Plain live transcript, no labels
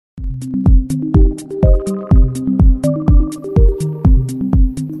So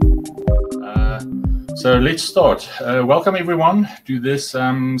let's start. Welcome everyone to this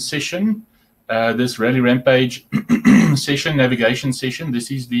session, this Rally Rampage session, navigation session.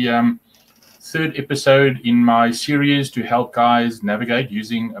 This is the third episode in my series to help guys navigate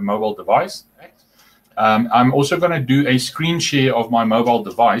using a mobile device. I'm also going to do a screen share of my mobile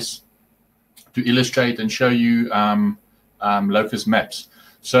device to illustrate and show you Locus Maps.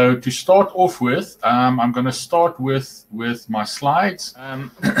 So to start off with, I'm going to start with my slides,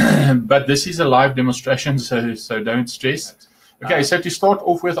 but this is a live demonstration, so don't stress. Okay, so to start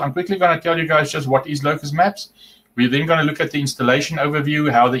off with, I'm quickly going to tell you guys just what is Locus Maps. We're then going to look at the installation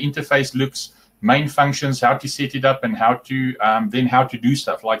overview, how the interface looks, main functions, how to set it up, and how to then how to do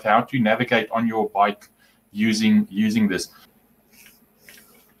stuff like how to navigate on your bike using this.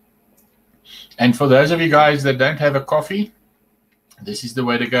 And for those of you guys that don't have a coffee, this is the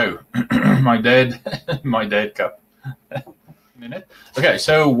way to go. my dad cup. Okay,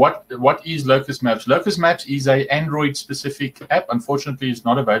 so what is Locus Maps? Locus Maps is a Android specific app. Unfortunately, it's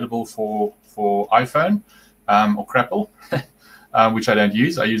not available for iPhone or Crapple, which I don't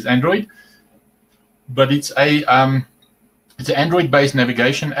use. I use Android, but it's an Android-based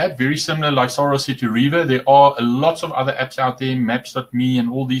navigation app, very similar, like Sarah said, to Riva. There are lots of other apps out there, Maps.me and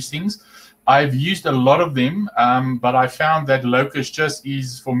all these things. I've used a lot of them, but I found that Locus just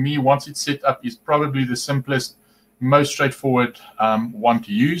is, for me, once it's set up, is probably the simplest, most straightforward one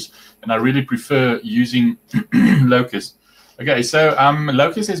to use, and I really prefer using Locus. Okay, so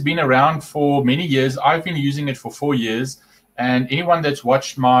Locus has been around for many years. I've been using it for 4 years, and anyone that's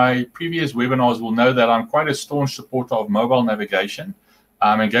watched my previous webinars will know that I'm quite a staunch supporter of mobile navigation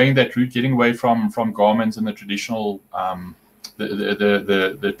and going that route, getting away from Garmin's and the traditional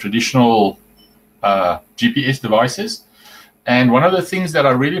the traditional GPS devices. And one of the things that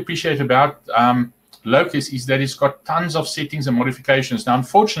I really appreciate about Locus is that it's got tons of settings and modifications. Now,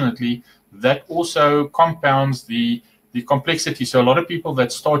 unfortunately, that also compounds the complexity. So a lot of people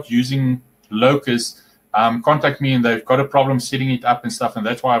that start using Locus contact me and they've got a problem setting it up and stuff, and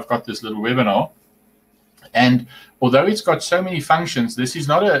that's why I've got this little webinar. And although it's got so many functions, this is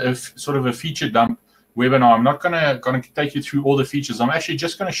not a sort of a feature dump webinar. I'm not going to take you through all the features. I'm actually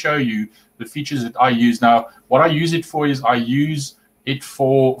just going to show you the features that I use. Now, what I use it for is I use it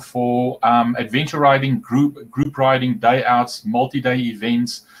for adventure riding, group riding, day outs, multi-day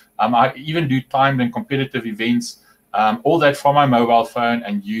events. I even do timed and competitive events, all that from my mobile phone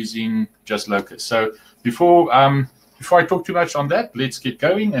and using just Locus. So before I talk too much on that, let's get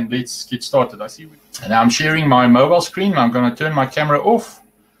going and let's get started. I see. Now I'm sharing my mobile screen. I'm going to turn my camera off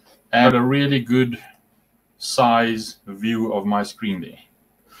and a really good size view of my screen there.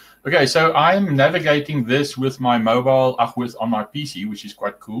 Okay, so I'm navigating this with my mobile, on my PC, which is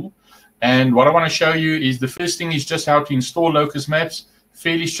quite cool. And what I want to show you is the first thing is just how to install Locus Maps.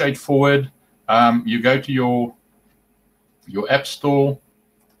 Fairly straightforward. You go to your app store.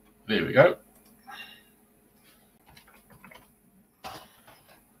 There we go.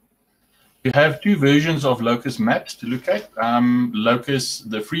 You have two versions of Locus Maps to look at. Locus,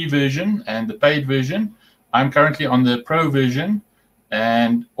 the free version and the paid version. I'm currently on the Pro version,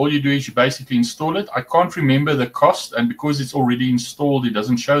 and all you do is you basically install it. I can't remember the cost, and because it's already installed, it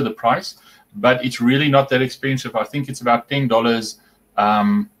doesn't show the price, but it's really not that expensive. I think it's about $10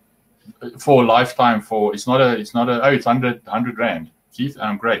 for a lifetime. It's 100 Rand. Keith,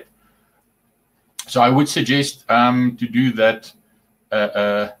 great. So I would suggest to do that,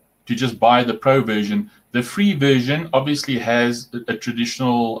 to just buy the Pro version. The free version obviously has a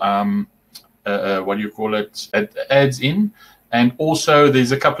traditional what do you call it, adds in, and also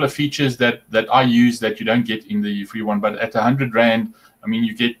there's a couple of features that I use that you don't get in the free one, but at 100 Rand, I mean,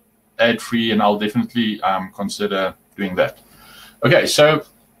 you get ad free, and I'll definitely consider doing that. Okay, so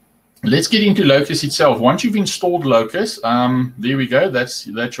let's get into Locus itself. Once you've installed Locus, there we go, that's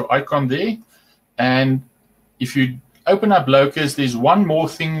your icon there. And if you open up Locus, there's one more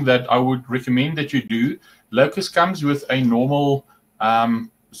thing that I would recommend that you do. Locus comes with a normal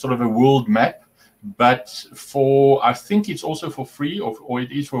sort of a world map, but I think it's also for free, or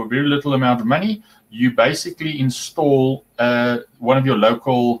it is for a very little amount of money. You basically install one of your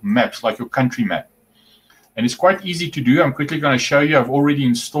local maps, like your country map. And it's quite easy to do. I'm quickly going to show you. I've already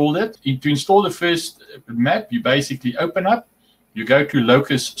installed it. To install the first map, you basically open up, you go to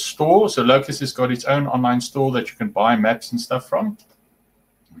Locus Store. So Locus has got its own online store that you can buy maps and stuff from,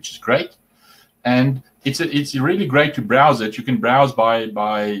 which is great. And it's really great to browse it. You can browse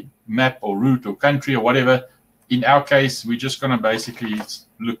by map or route or country or whatever. In our case, we're just going to basically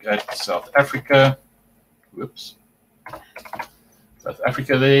look at South Africa. Whoops. South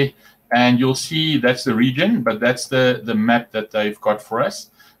Africa there. And you'll see that's the region, but that's the map that they've got for us.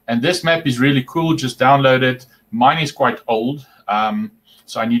 And this map is really cool. Just download it. Mine is quite old,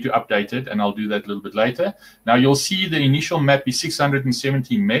 so I need to update it, and I'll do that a little bit later. Now, you'll see the initial map is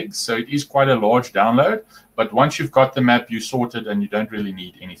 670 megs, so it is quite a large download. But once you've got the map, you sort it, and you don't really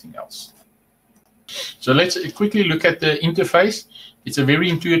need anything else. So let's quickly look at the interface. It's a very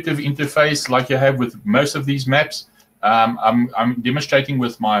intuitive interface like you have with most of these maps. I'm demonstrating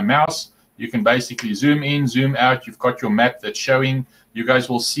with my mouse. You can basically zoom in, zoom out. You've got your map that's showing. You guys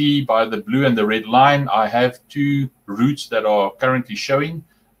will see by the blue and the red line, I have 2 routes that are currently showing.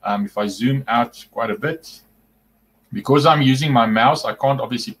 If I zoom out quite a bit, because I'm using my mouse, I can't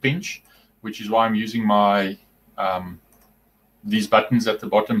obviously pinch, which is why I'm using my these buttons at the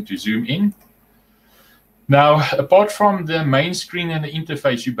bottom to zoom in. Now, apart from the main screen and the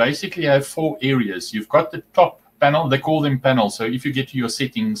interface, you basically have 4 areas. You've got the top panel. They call them panels. So if you get to your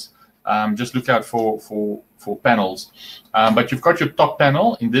settings, just look out for panels. But you've got your top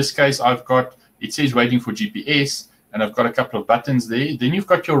panel. In this case, it says waiting for GPS, and I've got a couple of buttons there. Then you've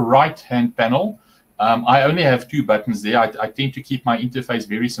got your right-hand panel. I only have 2 buttons there. I tend to keep my interface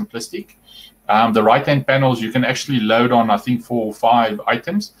very simplistic. The right-hand panels, you can actually load on, I think, 4 or 5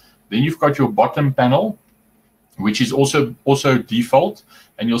 items. Then you've got your bottom panel, which is also default,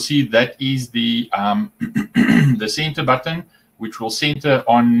 and you'll see that is the the center button, which will center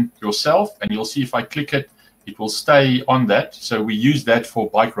on yourself, and you'll see if I click it, it will stay on that. So we use that for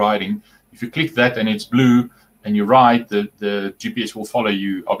bike riding. If you click that and it's blue and you ride, the GPS will follow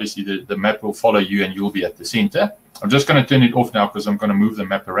you. Obviously, the map will follow you, and you'll be at the center. I'm just going to turn it off now because I'm going to move the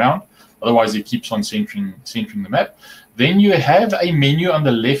map around. Otherwise, it keeps on centering the map. Then you have a menu on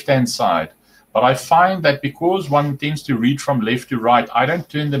the left-hand side. But I find that because one tends to read from left to right, I don't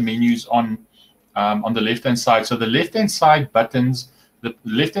turn the menus on the left-hand side. So the left-hand side buttons, the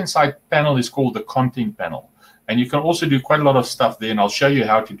left-hand side panel is called the content panel. And you can also do quite a lot of stuff there, and I'll show you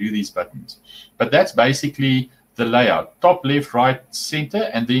how to do these buttons. But that's basically the layout. Top, left, right, center,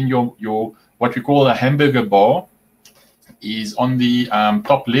 and then your what we call a hamburger bar is on the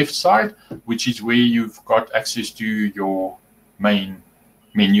top left side, which is where you've got access to your main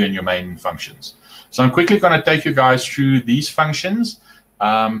menu and your main functions. So I'm quickly going to take you guys through these functions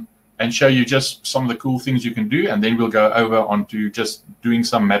and show you just some of the cool things you can do, and then we'll go over onto just doing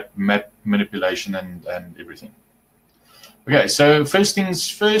some map manipulation and everything. Okay, so first things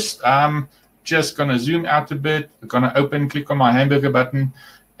first, just going to zoom out a bit. I'm going to click on my hamburger button,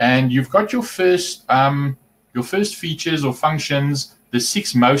 and you've got your first features or functions, the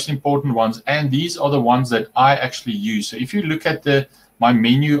 6 most important ones, and these are the ones that I actually use. So if you look at my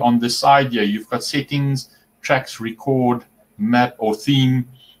menu on the side here, you've got settings, tracks, record, map, or theme.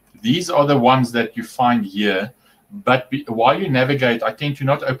 These are the ones that you find here. But while you navigate, I tend to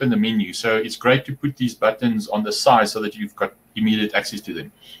not open the menu. So it's great to put these buttons on the side so that you've got immediate access to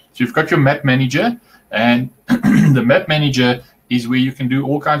them. So you've got your map manager, and the map manager is where you can do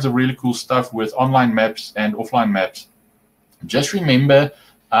all kinds of really cool stuff with online maps and offline maps. Just remember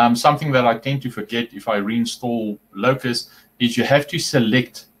something that I tend to forget if I reinstall Locus is you have to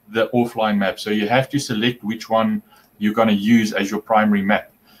select the offline map. So you have to select which one you're going to use as your primary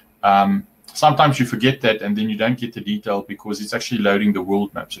map. Sometimes you forget that, and then you don't get the detail because it's actually loading the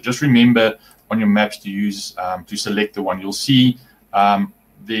world map. So just remember on your maps to use to select the one. You'll see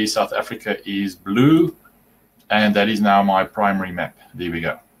there South Africa is blue, and that is now my primary map. There we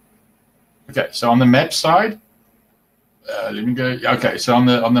go. Okay, so on the map side, let me go. Okay, so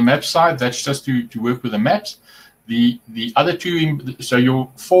on the map side, that's just to work with the maps. The other 2, so your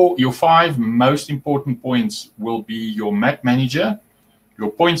 5 most important points will be your map manager,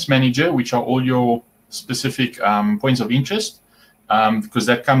 your points manager, which are all your specific points of interest, because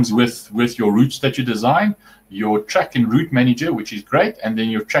that comes with your routes that you design, your track and route manager, which is great, and then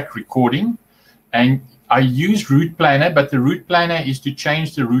your track recording. And I use route planner, but the route planner is to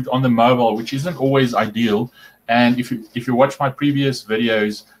change the route on the mobile, which isn't always ideal. And if you watch my previous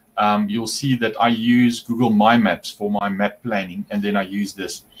videos, you'll see that I use Google My Maps for my map planning, and then I use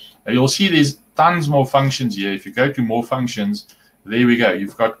this. And you'll see there's tons more functions here. If you go to more functions, there we go.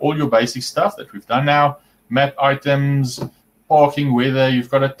 You've got all your basic stuff that we've done now, map items, parking, weather. You've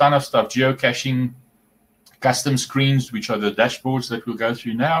got a ton of stuff, geocaching, custom screens, which are the dashboards that we'll go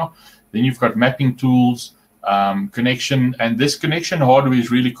through now. Then you've got mapping tools, connection, and this connection hardware is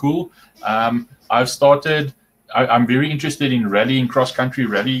really cool. I'm very interested in rallying, cross-country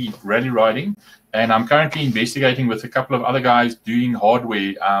rally riding, and I'm currently investigating with a couple of other guys doing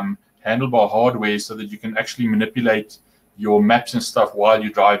hardware, handlebar hardware, so that you can actually manipulate your maps and stuff while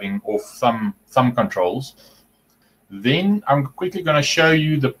you're driving off thumb controls. Then I'm quickly going to show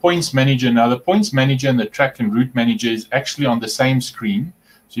you the points manager. Now the points manager and the track and route manager is actually on the same screen.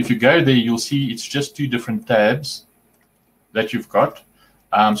 So if you go there, you'll see it's just two different tabs that you've got.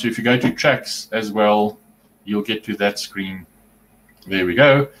 So if you go to tracks as well, you'll get to that screen. There we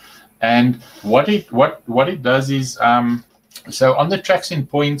go. And what it does is, so on the tracks and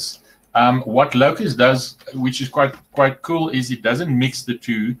points, what Locus does, which is quite cool, is it doesn't mix the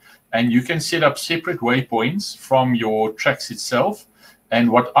two, and you can set up separate waypoints from your tracks itself.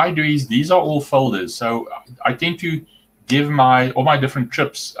 And what I do is, these are all folders. So I tend to give all my different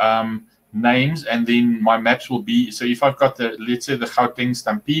trips names, and then my maps will be, so if I've got let's say the Gauteng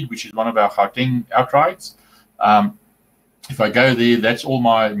Stampede, which is one of our Gauteng outrights, if I go there, that's all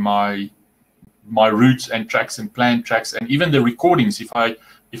my routes and tracks and planned tracks, and even the recordings.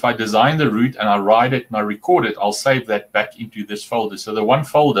 If I design the route and I ride it and I record it, I'll save that back into this folder. So the one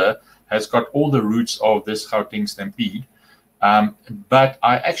folder has got all the routes of this Gauteng Stampede, but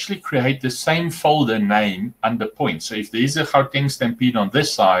I actually create the same folder name under points. So if there's a Gauteng Stampede on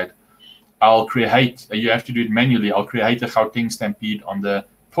this side, I'll create, you have to do it manually, I'll create a Gauteng Stampede on the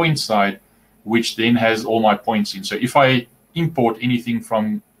point side, which then has all my points in. So if I import anything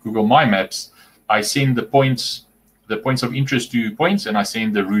from Google My Maps, I send the points of interest to points, and I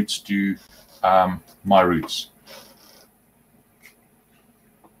send the routes to my routes.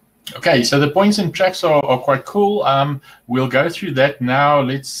 Okay, so the points and tracks are quite cool. We'll go through that now.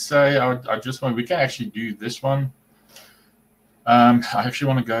 Let's say we can actually do this one. I actually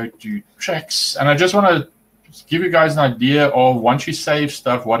want to go to tracks, and I just want to give you guys an idea of, once you save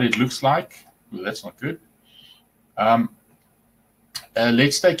stuff, what it looks like. Ooh, that's not good.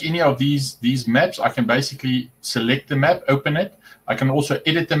 Let's take any of these maps. I can basically select the map, open it. I can also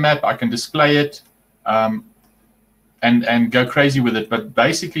edit the map. I can display it and go crazy with it. But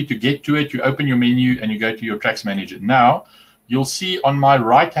basically, to get to it, you open your menu and you go to your tracks manager. Now, you'll see on my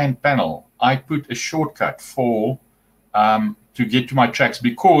right-hand panel, I put a shortcut for to get to my tracks,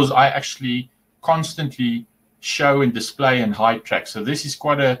 because I actually constantly show and display and hide tracks. So this is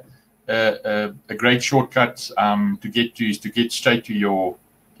quite a great shortcut to get straight to your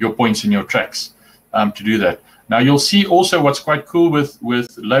points in your tracks to do that. Now you'll see also what's quite cool with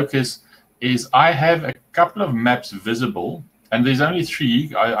Locus is I have a couple of maps visible, and there's only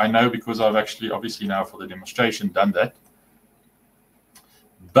 3. I know, because I've actually obviously now for the demonstration done that.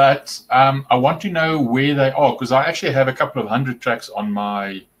 But I want to know where they are, because I actually have a couple of 100 tracks on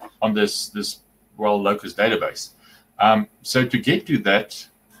this Locus database. So to get to that,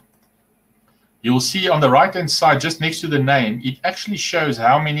 you'll see on the right-hand side, just next to the name, it actually shows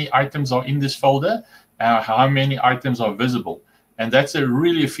how many items are in this folder, how many items are visible. And that's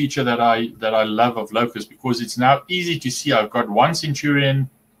really a feature that I love of Locus, because it's now easy to see. I've got 1 Centurion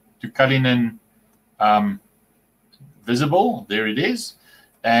to Cullinan visible. There it is.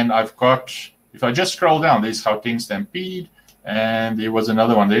 And I've got, if I just scroll down, there's Gauteng Stampede, and there was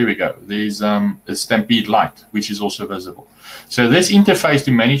another one. There we go. There's a Stampede Light, which is also visible. So this interface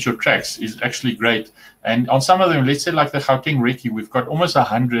to manage your tracks is actually great. And on some of them, let's say like the Gauteng Recce, we've got almost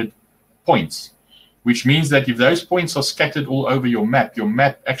 100 points, which means that if those points are scattered all over your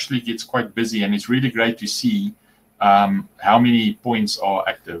map actually gets quite busy, and it's really great to see how many points are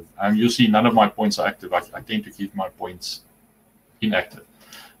active. You'll see none of my points are active. I tend to keep my points inactive.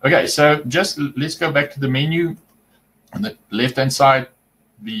 Okay, so just let's go back to the menu. On the left-hand side,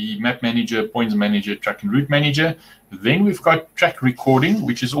 the map manager, points manager, track and route manager. Then we've got track recording,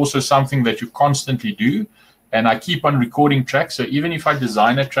 which is also something that you constantly do. And I keep on recording tracks. So even if I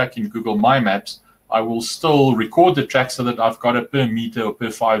design a track in Google My Maps, I will still record the track so that I've got a per meter or per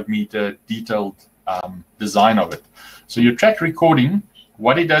 5 meter detailed design of it. So your track recording,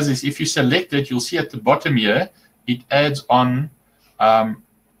 what it does is, if you select it, you'll see at the bottom here, it adds on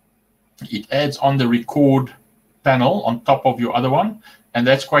the record panel on top of your other one, and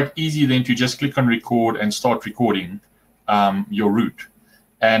that's quite easy then to just click on record and start recording your route.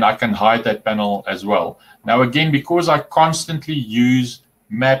 And I can hide that panel as well. Now again, because I constantly use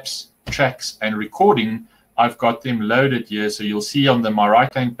maps, tracks, and recording, I've got them loaded here. So you'll see on my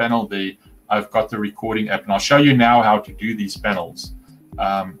right-hand panel there, I've got the recording app, and I'll show you now how to do these panels.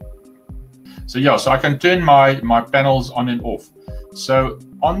 So yeah, so I can turn my panels on and off. So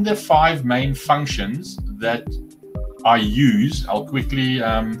on the 5 main functions that I use, I'll quickly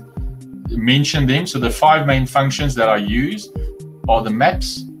mention them. So the 5 main functions that I use are the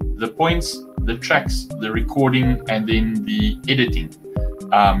maps, the points, the tracks, the recording, and then the editing.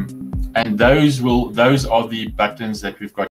 And those are the buttons that we've got